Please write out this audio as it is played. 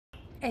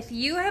If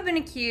you have been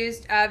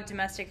accused of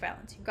domestic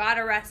violence, you got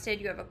arrested,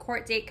 you have a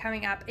court date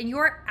coming up, and you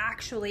are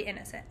actually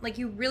innocent, like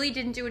you really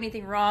didn't do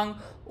anything wrong,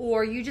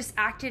 or you just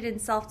acted in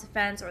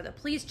self-defense, or the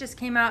police just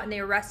came out and they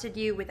arrested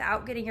you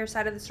without getting your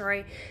side of the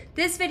story,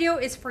 this video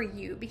is for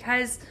you,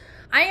 because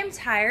I am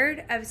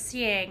tired of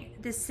seeing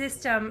the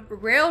system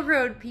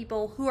railroad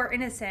people who are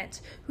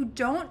innocent, who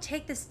don't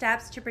take the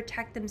steps to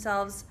protect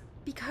themselves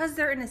because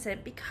they're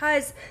innocent,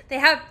 because they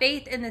have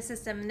faith in the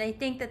system and they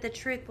think that the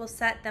truth will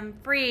set them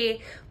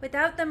free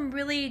without them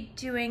really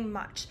doing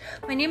much.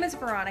 My name is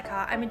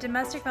Veronica. I'm a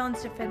domestic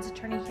violence defense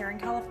attorney here in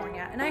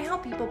California, and I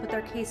help people put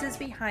their cases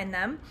behind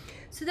them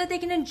so that they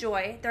can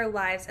enjoy their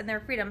lives and their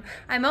freedom.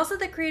 I'm also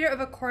the creator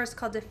of a course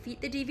called Defeat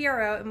the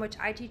DVRO, in which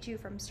I teach you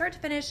from start to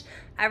finish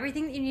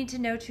everything that you need to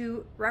know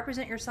to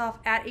represent yourself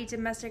at a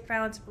domestic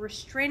violence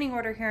restraining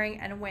order hearing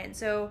and win.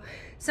 So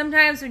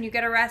sometimes when you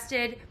get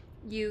arrested,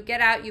 you get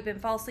out, you've been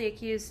falsely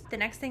accused, the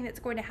next thing that's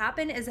going to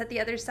happen is that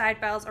the other side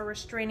files a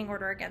restraining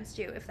order against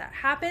you. If that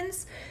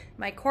happens,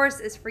 my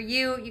course is for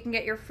you. You can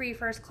get your free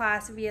first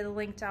class via the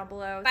link down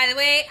below. By the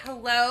way,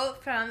 hello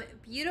from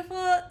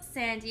beautiful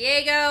San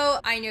Diego.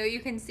 I know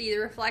you can see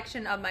the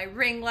reflection of my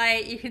ring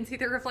light. You can see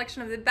the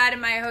reflection of the bed in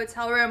my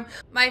hotel room.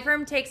 My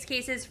firm takes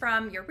cases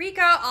from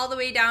Eureka all the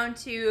way down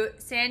to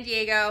San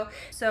Diego.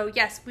 So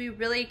yes, we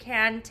really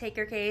can take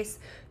your case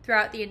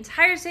throughout the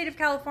entire state of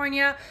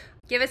California.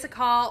 Give us a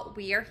call,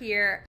 we are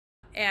here,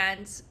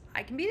 and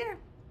I can be there.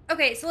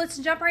 Okay, so let's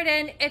jump right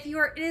in. If you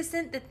are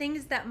innocent, the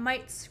things that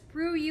might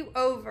screw you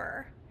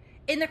over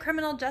in the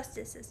criminal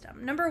justice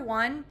system. Number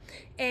one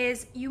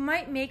is you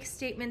might make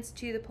statements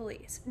to the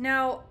police.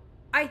 Now,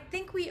 I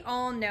think we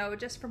all know,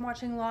 just from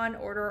watching Law and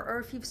Order,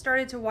 or if you've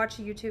started to watch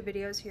YouTube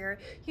videos here,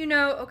 you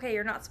know, okay,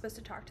 you're not supposed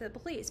to talk to the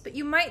police, but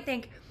you might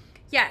think,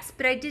 yes,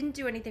 but I didn't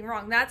do anything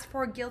wrong. That's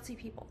for guilty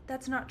people.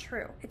 That's not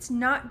true. It's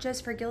not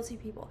just for guilty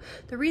people.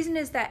 The reason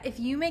is that if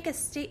you make a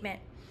statement,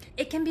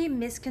 it can be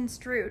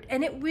misconstrued,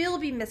 and it will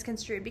be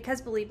misconstrued, because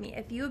believe me,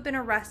 if you have been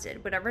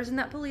arrested, whatever's in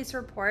that police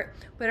report,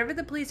 whatever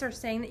the police are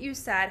saying that you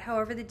said,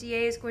 however the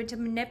DA is going to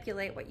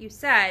manipulate what you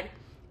said,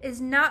 is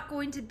not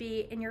going to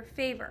be in your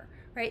favor,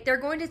 right? They're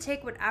going to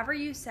take whatever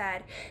you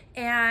said,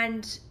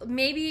 and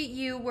maybe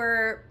you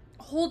were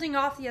holding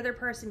off the other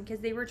person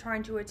because they were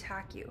trying to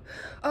attack you.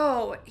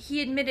 Oh,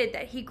 he admitted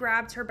that he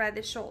grabbed her by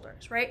the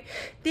shoulders, right?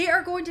 They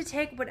are going to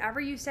take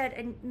whatever you said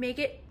and make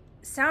it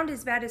sound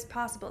as bad as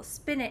possible,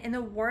 spin it in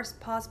the worst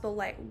possible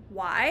light.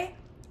 Why?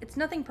 It's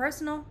nothing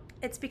personal.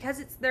 It's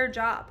because it's their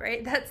job,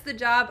 right? That's the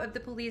job of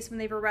the police when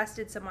they've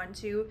arrested someone,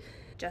 to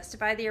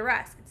justify the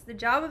arrest. It's the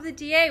job of the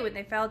DA when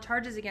they file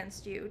charges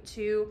against you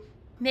to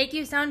make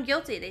you sound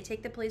guilty. They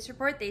take the police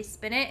report, they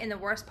spin it in the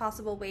worst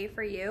possible way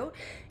for you,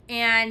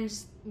 and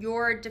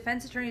your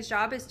defense attorney's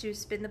job is to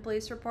spin the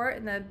police report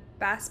in the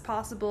best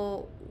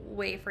possible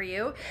way for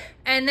you,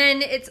 and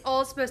then it's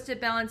all supposed to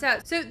balance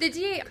out. So the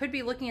DA could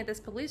be looking at this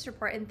police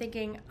report and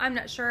thinking, I'm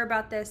not sure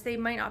about this, they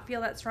might not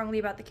feel that strongly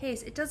about the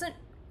case. It doesn't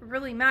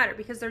really matter,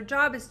 because their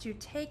job is to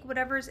take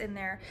whatever's in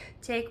there,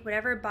 take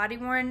whatever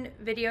body-worn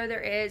video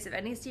there is of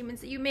any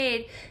statements that you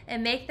made,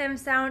 and make them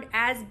sound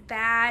as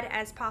bad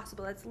as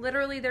possible. That's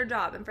literally their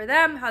job. And for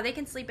them, how they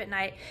can sleep at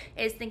night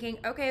is thinking,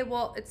 okay,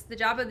 well, it's the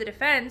job of the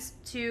defense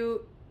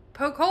to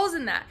poke holes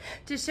in that,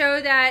 to show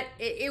that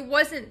it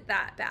wasn't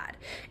that bad.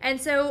 And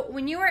so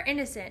when you are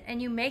innocent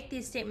and you make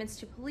these statements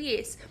to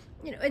police,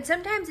 you know, and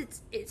sometimes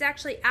it's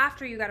actually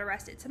after you got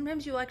arrested.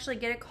 Sometimes you'll actually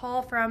get a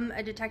call from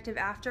a detective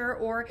after,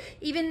 or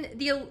even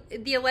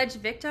the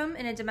alleged victim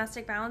in a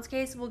domestic violence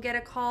case will get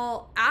a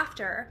call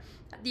after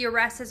the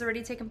arrest has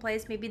already taken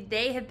place. Maybe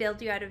they have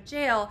bailed you out of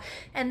jail,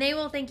 and they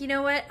will think, you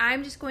know what,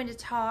 I'm just going to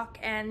talk,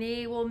 and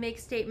they will make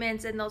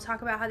statements, and they'll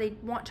talk about how they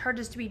want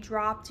charges to be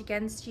dropped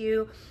against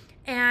you.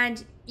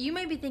 And you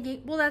may be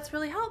thinking, well, that's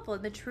really helpful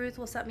and the truth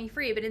will set me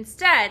free. But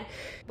instead,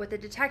 what the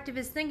detective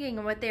is thinking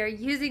and what they're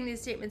using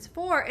these statements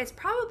for is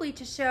probably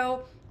to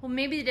show, well,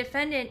 maybe the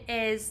defendant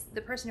is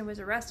the person who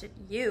was arrested,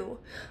 you,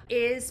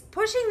 is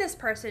pushing this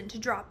person to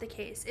drop the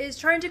case, is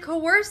trying to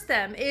coerce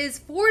them, is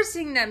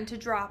forcing them to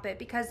drop it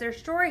because their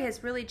story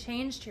has really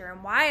changed here.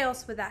 And why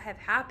else would that have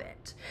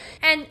happened?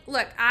 And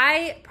look,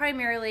 I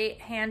primarily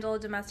handle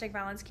domestic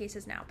violence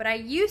cases now, but I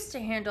used to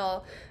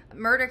handle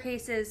murder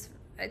cases,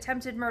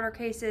 attempted murder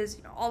cases,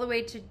 you know, all the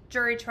way to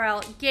jury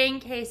trial, gang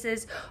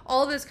cases,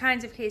 all those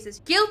kinds of cases.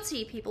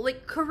 Guilty people,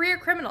 like career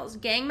criminals,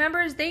 gang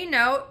members, they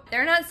know,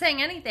 they're not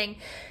saying anything.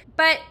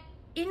 But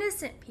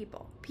innocent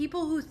people,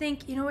 people who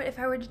think, you know what, if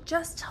I were to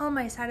just tell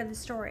my side of the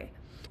story,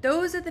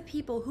 those are the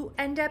people who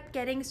end up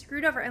getting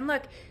screwed over. And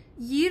look,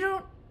 you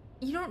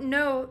don't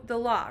know the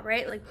law,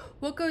 right? Like,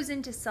 what goes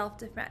into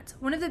self-defense?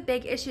 One of the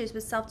big issues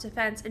with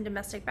self-defense in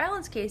domestic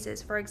violence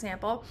cases, for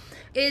example,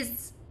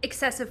 is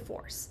excessive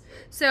force.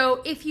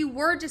 So if you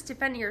were just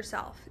defending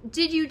yourself,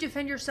 did you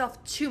defend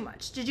yourself too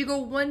much? Did you go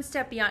one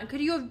step beyond?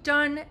 Could you have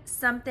done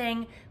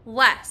something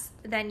less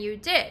than you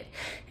did?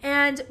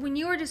 And when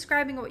you were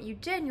describing what you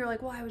did, and you're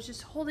like, well, I was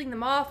just holding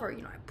them off, or,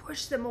 you know, I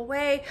pushed them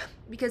away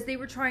because they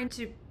were trying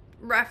to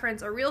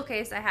reference a real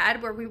case I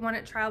had where we won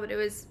at trial, but it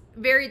was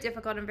very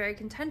difficult and very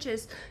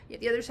contentious. Yet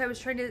the other side was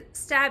trying to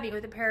stab me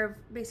with a pair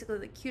of basically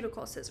the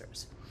cuticle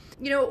scissors.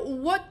 You know,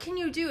 what can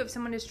you do if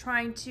someone is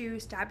trying to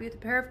stab you with a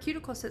pair of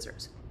cuticle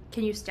scissors?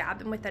 Can you stab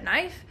them with a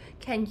knife?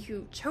 Can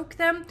you choke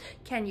them?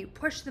 Can you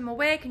push them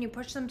away? Can you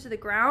push them to the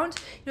ground?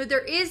 You know,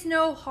 there is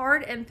no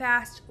hard and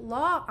fast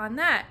law on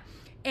that.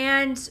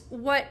 And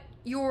what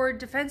your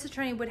defense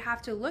attorney would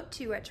have to look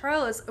to at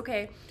trial is,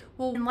 okay,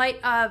 well, in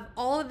light of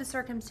all of the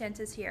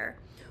circumstances here,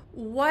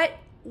 what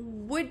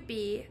would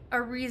be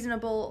a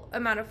reasonable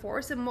amount of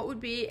force and what would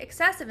be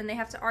excessive? And they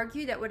have to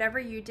argue that whatever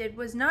you did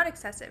was not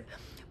excessive.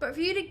 But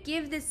for you to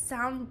give this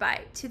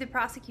soundbite to the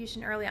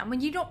prosecution early on,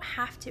 when you don't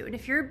have to, and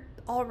if you're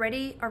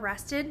already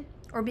arrested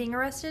or being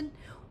arrested,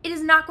 it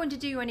is not going to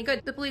do you any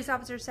good. The police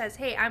officer says,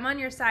 hey, I'm on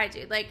your side,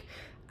 dude. Like,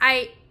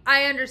 I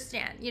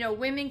understand, you know,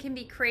 women can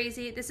be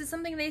crazy. This is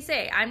something they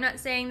say. I'm not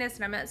saying this,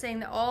 and I'm not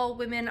saying that all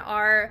women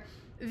are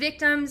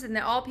victims and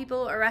that all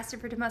people arrested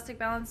for domestic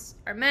violence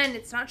are men.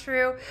 It's not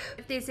true.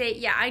 If they say,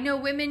 yeah, I know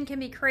women can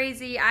be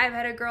crazy, I've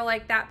had a girl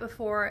like that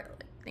before,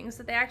 things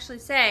that they actually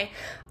say,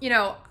 you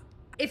know,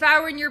 if I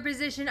were in your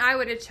position, I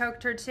would have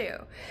choked her too.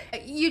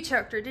 You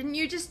choked her, didn't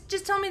you?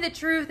 Just tell me the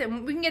truth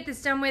and we can get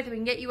this done with, we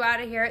can get you out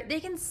of here. They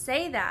can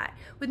say that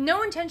with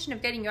no intention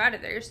of getting you out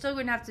of there. You're still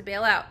going to have to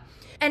bail out.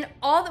 And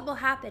all that will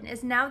happen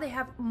is now they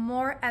have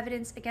more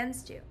evidence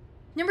against you.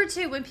 Number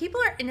two, when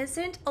people are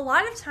innocent, a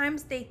lot of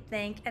times they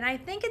think, and I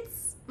think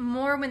it's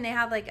more when they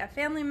have like a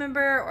family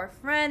member or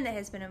friend that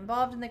has been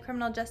involved in the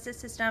criminal justice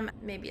system,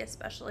 maybe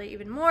especially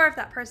even more if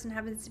that person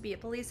happens to be a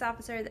police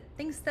officer that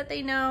thinks that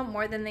they know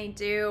more than they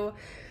do.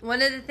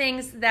 One of the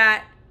things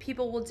that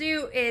people will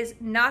do is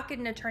not get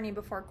an attorney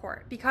before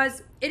court,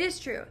 because it is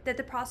true that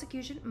the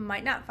prosecution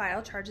might not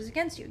file charges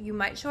against you. You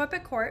might show up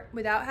at court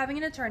without having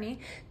an attorney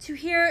to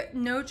hear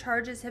no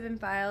charges have been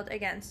filed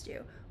against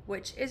you,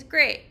 which is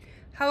great.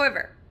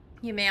 However,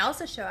 you may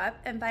also show up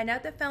and find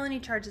out that felony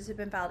charges have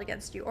been filed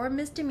against you or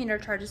misdemeanor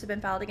charges have been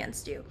filed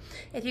against you.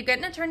 If you get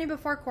an attorney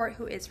before court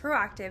who is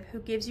proactive, who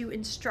gives you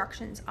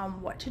instructions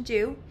on what to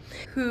do,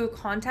 who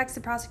contacts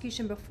the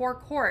prosecution before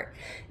court,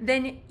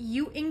 then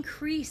you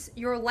increase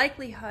your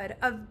likelihood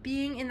of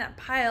being in that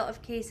pile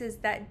of cases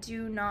that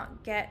do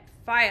not get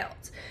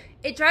filed.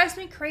 It drives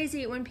me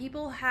crazy when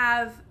people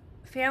have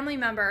family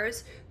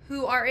members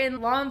who are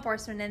in law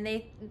enforcement and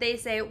they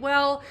say,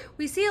 well,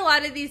 we see a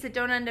lot of these that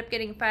don't end up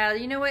getting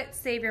filed. You know what?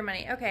 Save your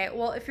money. Okay,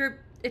 well, if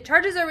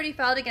charges are already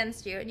filed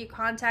against you and you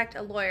contact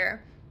a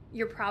lawyer,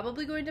 you're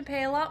probably going to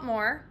pay a lot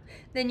more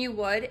than you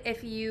would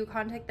if you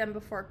contact them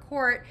before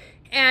court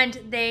and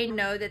they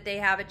know that they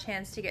have a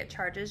chance to get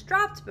charges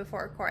dropped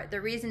before court.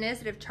 The reason is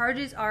that if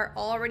charges are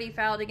already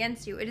filed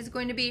against you, it is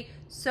going to be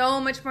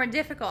so much more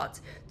difficult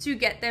to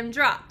get them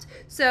dropped.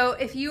 So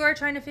if you are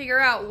trying to figure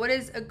out what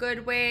is a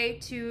good way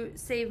to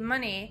save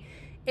money,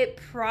 it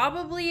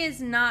probably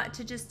is not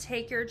to just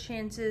take your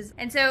chances.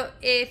 And so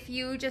if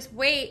you just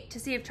wait to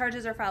see if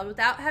charges are filed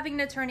without having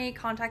an attorney,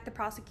 contact the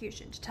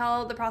prosecution to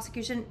tell the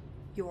prosecution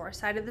your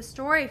side of the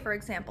story, for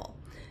example,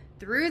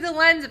 through the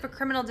lens of a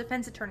criminal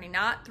defense attorney,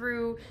 not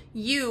through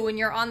you when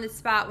you're on the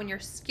spot, when you're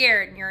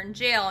scared and you're in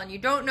jail and you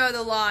don't know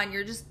the law and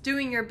you're just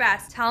doing your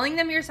best, telling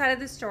them your side of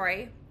the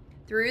story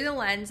through the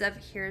lens of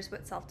here's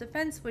what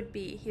self-defense would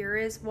be, here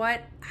is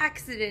what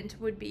accident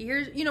would be,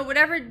 here's, you know,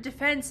 whatever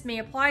defense may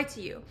apply to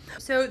you.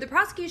 So the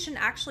prosecution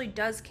actually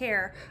does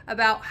care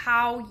about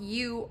how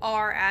you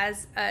are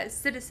as a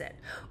citizen.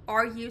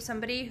 Are you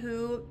somebody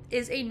who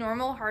is a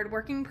normal,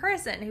 hardworking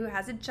person who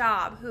has a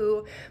job,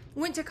 who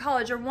went to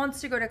college or wants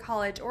to go to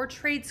college or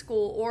trade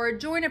school or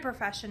join a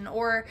profession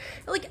or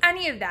like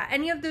any of that,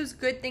 any of those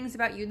good things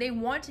about you? They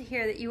want to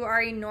hear that you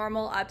are a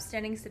normal,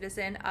 upstanding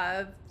citizen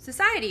of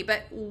society,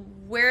 but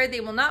where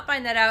they will not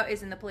find that out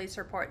is in the police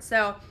report.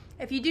 So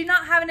if you do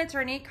not have an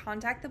attorney,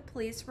 contact the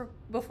police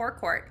before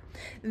court.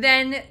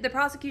 Then the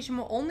prosecution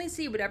will only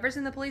see whatever's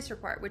in the police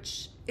report,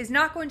 which is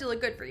not going to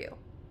look good for you,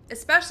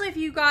 especially if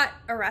you got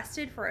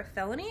arrested for a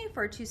felony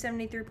for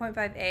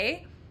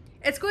 273.5A.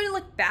 It's going to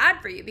look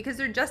bad for you because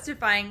they're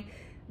justifying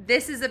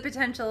this is a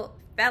potential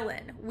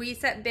felon. We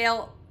set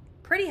bail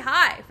pretty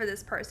high for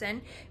this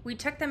person. We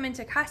took them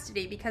into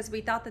custody because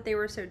we thought that they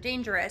were so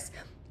dangerous.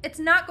 It's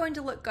not going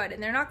to look good,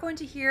 and they're not going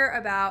to hear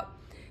about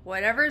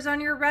whatever's on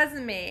your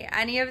resume,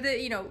 any of the,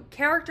 you know,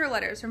 character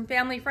letters from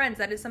family, friends.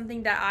 That is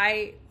something that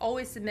I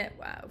always submit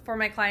for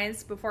my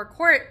clients before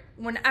court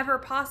whenever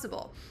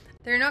possible.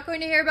 They're not going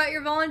to hear about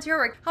your volunteer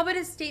work. How about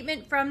a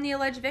statement from the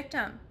alleged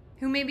victim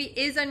who maybe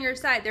is on your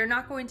side? They're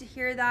not going to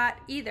hear that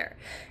either.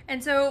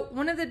 And so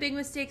one of the big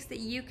mistakes that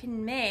you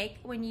can make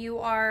when you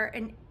are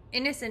an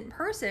innocent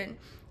person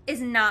is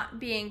not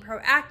being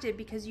proactive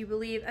because you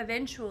believe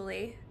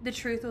eventually the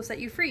truth will set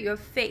you free. You have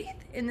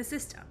faith in the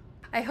system.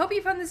 I hope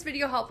you found this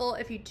video helpful.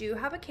 If you do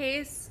have a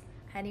case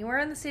anywhere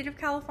in the state of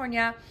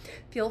California,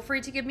 feel free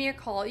to give me a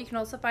call. You can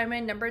also find my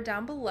number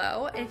down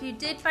below. And if you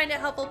did find it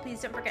helpful,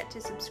 please don't forget to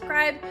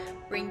subscribe,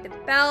 ring the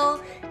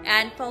bell,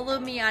 and follow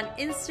me on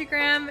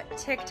Instagram,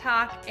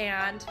 TikTok,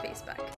 and Facebook.